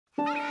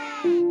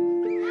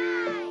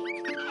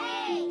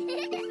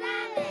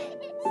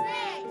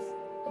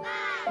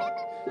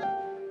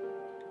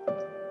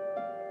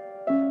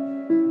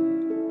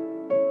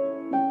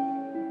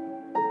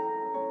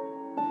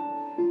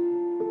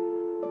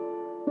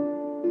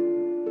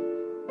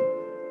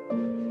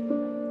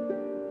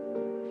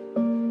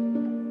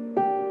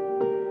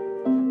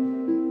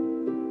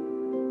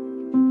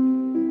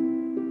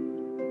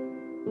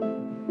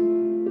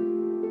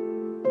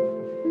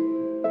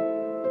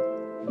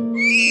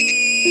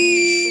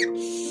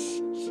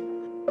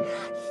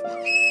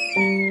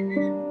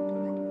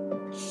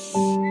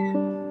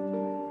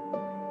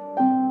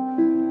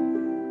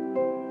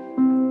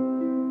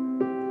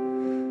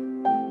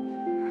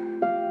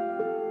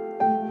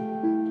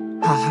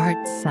Her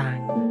heart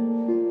sang.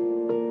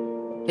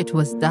 It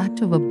was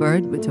that of a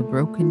bird with a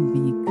broken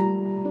beak.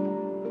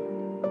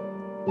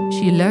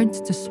 She learned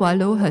to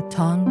swallow her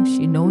tongue.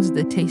 She knows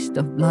the taste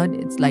of blood.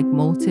 It's like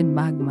molten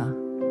magma.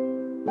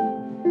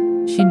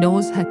 She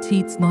knows her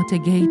teeth's not a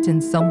gate,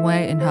 and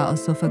somewhere in her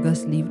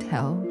esophagus lived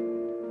hell.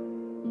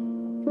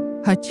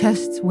 Her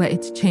chests were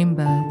its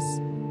chambers.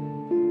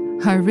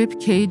 Her rib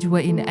cage were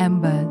in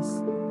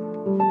embers.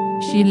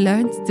 She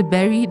learned to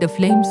bury the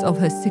flames of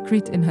her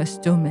secret in her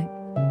stomach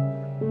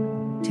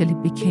till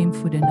it became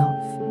food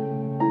enough.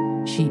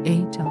 She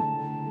ate up.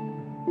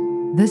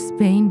 This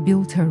pain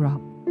built her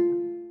up.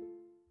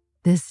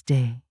 This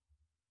day,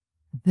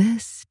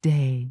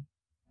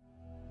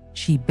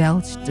 she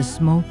belched the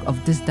smoke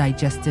of this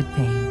digested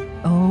pain.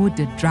 Oh,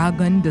 the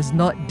dragon does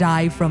not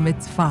die from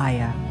its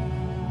fire.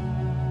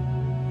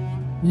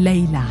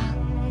 LAILA.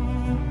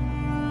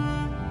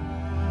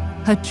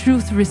 Her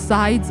truth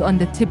resides on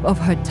the tip of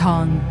her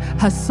tongue,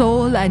 her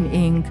soul and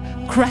ink,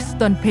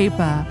 crest on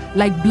paper,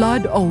 like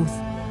blood oath,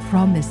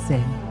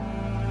 promising.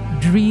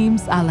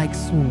 Dreams are like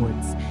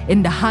swords.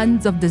 In the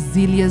hands of the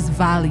zealous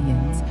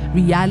valiant,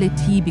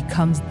 reality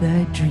becomes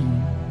their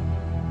dream.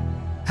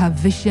 Her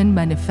vision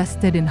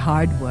manifested in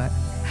hard work,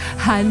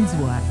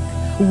 handswork,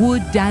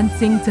 wood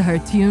dancing to her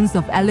tunes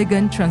of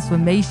elegant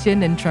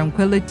transformation and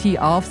tranquility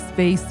of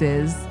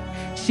spaces.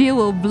 She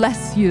will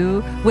bless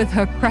you with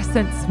her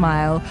crescent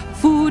smile,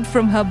 food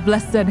from her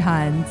blessed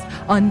hands,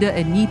 under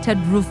a knitted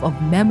roof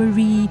of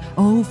memory.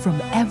 Oh,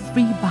 from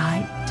every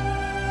bite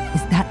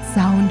is that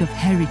sound of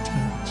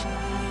heritage,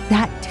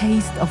 that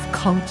taste of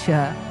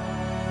culture,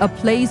 a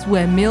place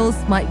where meals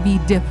might be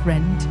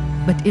different,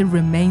 but it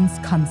remains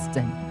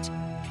constant.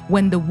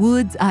 When the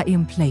woods are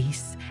in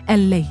place,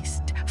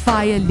 enlaced,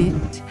 fire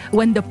lit,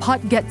 when the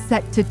pot gets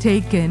set to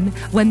take in,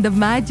 when the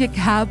magic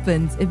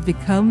happens, it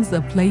becomes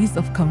a place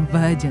of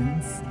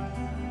convergence.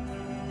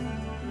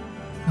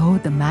 Oh,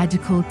 the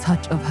magical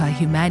touch of her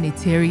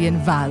humanitarian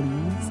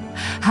values.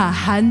 Her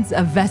hands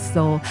a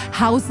vessel,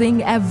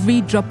 housing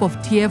every drop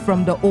of tear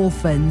from the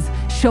orphans,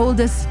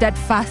 shoulders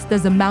steadfast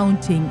as a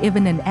mountain,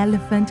 even an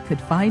elephant could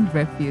find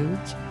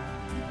refuge.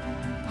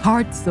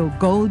 Heart so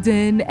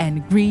golden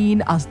and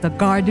green as the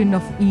Garden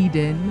of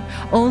Eden,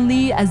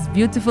 only as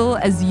beautiful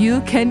as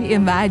you can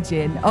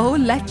imagine. Oh,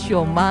 let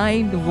your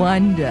mind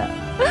wander.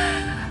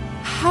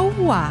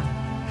 Hawa,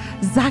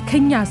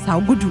 zakanya sa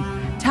gudu,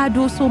 ta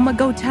doso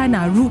magauta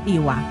na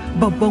ruɗewa,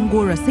 babban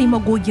gora sai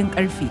magogin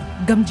ƙarfe,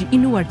 gamji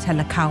inuwar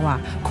talakawa,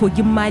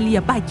 kogin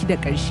maliya baki da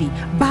ƙarshe,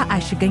 ba a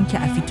shiganki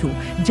a fito,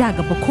 ja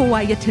gaba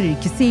kowa ya tare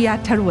ki sai ya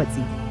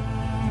tarwatse.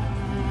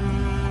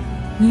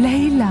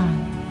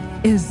 LAILA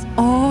is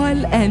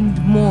all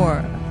and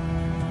more.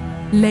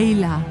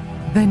 LAILA,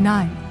 the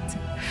night.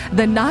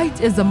 The night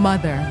is a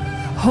mother,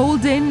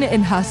 holding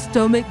in her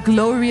stomach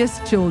glorious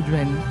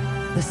children,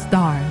 the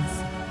stars,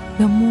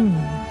 the moon,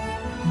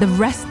 the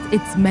rest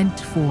it's meant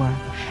for,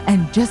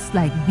 and just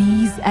like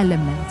these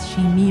elements,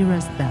 she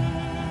mirrors them.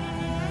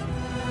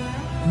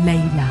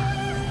 LAILA.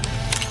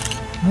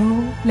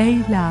 Oh,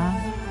 LAILA.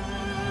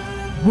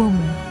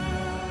 Woman.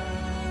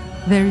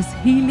 There is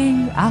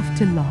healing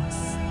after loss.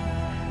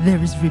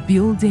 There is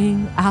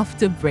rebuilding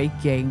after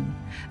breaking.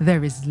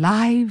 There is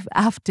life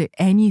after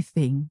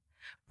anything.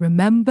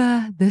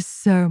 Remember this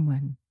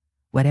sermon,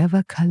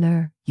 whatever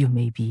color you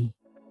may be.